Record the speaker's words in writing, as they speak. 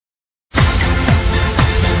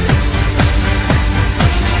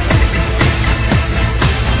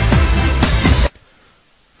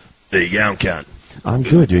There you go, cunt. I'm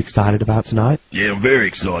good. You excited about tonight? Yeah, I'm very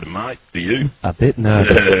excited, mate. Are you? A bit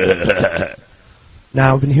nervous.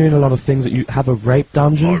 Now, I've been hearing a lot of things that you have a rape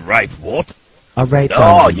dungeon. Oh, rape what? A rape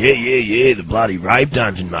Oh, dungeon. yeah, the bloody rape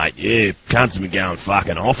dungeon, mate. Yeah, cunts have been going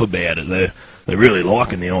fucking off about it. They're really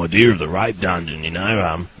liking the idea of the rape dungeon, you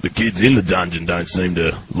know. The kids in the dungeon don't seem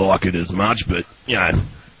to like it as much, but, you know,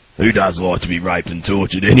 who does like to be raped and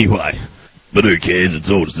tortured anyway? But who cares? It's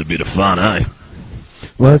all just a bit of fun, eh?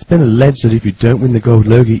 Well, it's been alleged that if you don't win the gold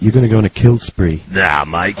logie, you're going to go on a kill spree. Nah,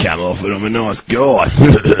 mate, come off it. I'm a nice guy.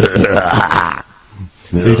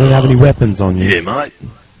 So you don't have any weapons on you? Yeah, mate.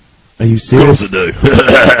 Are you serious? Of course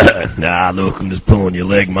I do. Nah, look, I'm just pulling your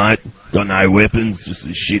leg, mate. Got no weapons, just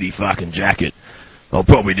this shitty fucking jacket. I'll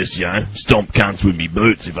probably just, you know, stomp cunts with me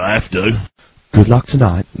boots if I have to. Good luck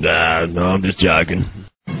tonight. Nah, no, I'm just joking.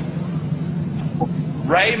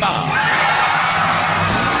 Raymar.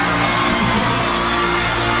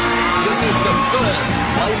 This is the first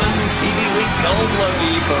Playman TV Week Gold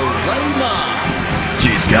Logie for Raymar.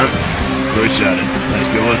 Cheers, cunt. Appreciate it. Thanks,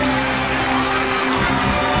 guys.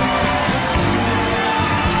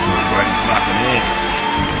 Great fucking head.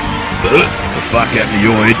 What the fuck happened to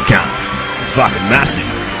your head, cunt? It's fucking massive.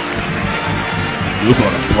 You look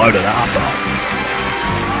like a bloated arsehole.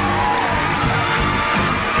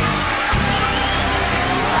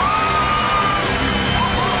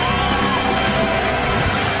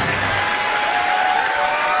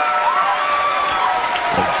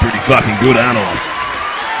 Pretty fucking good, aren't I?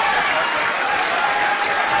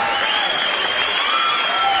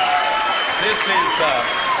 This is,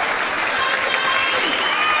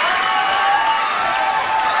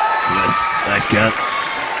 Yeah, thanks, cunt.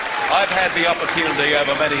 I've had the opportunity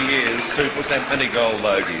over many years to present many gold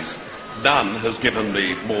logies. None has given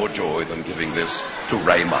me more joy than giving this to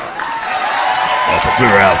Raymar. I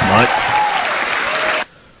prefer Alf, mate.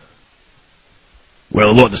 Well,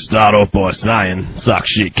 I'd like to start off by saying, suck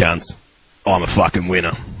shit, cunts. I'm a fucking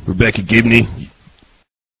winner. Rebecca Gibney,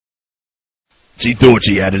 she thought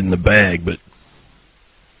she had it in the bag, but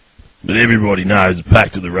everybody knows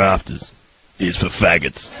Packed to the Rafters is for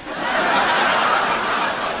faggots.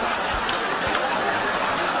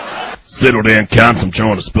 Settle down, cunts, I'm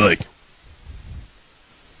trying to speak.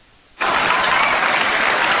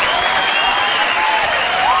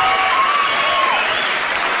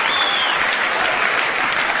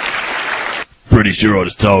 Pretty sure I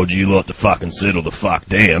just told you lot to fucking settle the fuck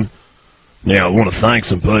down. Now, I want to thank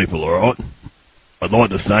some people, alright? I'd like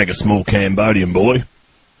to thank a small Cambodian boy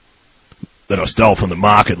that I stole from the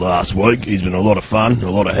market last week. He's been a lot of fun, a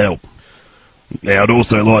lot of help. Now, I'd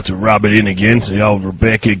also like to rub it in again to the old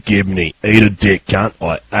Rebecca Gibney. Eat a dick, cunt.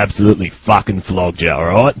 I absolutely fucking flogged you,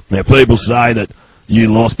 alright? Now, people say that you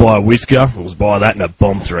lost by a whisker. It was by that and a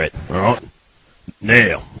bomb threat, alright?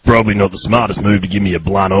 Now, probably not the smartest move to give me a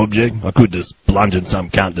blunt object. I could just bludgeon some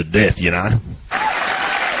cunt to death, you know.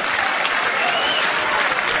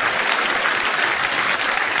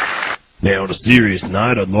 Now, on a serious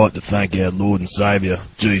note, I'd like to thank our Lord and Saviour,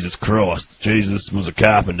 Jesus Christ. Jesus was a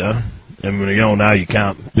carpenter, and we all know you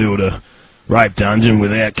can't build a rape dungeon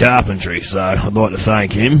without carpentry, so I'd like to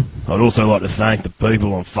thank him. I'd also like to thank the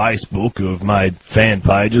people on Facebook who have made fan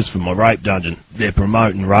pages for my rape dungeon. They're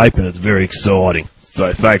promoting rape and it's very exciting.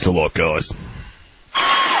 So thanks a lot, guys.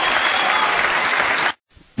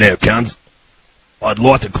 Now, cunts, I'd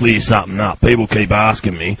like to clear something up. People keep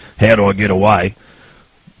asking me, how do I get away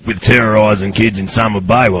with terrorising kids in Summer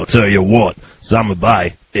Bay? Well, I'll tell you what, Summer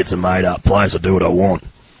Bay, it's a made-up place. I do what I want.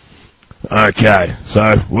 Okay,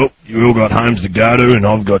 so, well, you all got homes to go to, and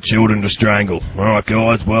I've got children to strangle. Alright,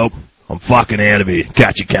 guys, well, I'm fucking out of here.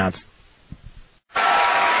 Catch you, cunts.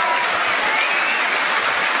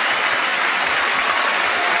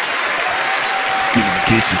 Give us a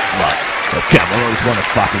kiss, you slut. Oh, come on, I just want to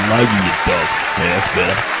fucking logie, you dog. Yeah, that's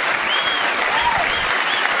better.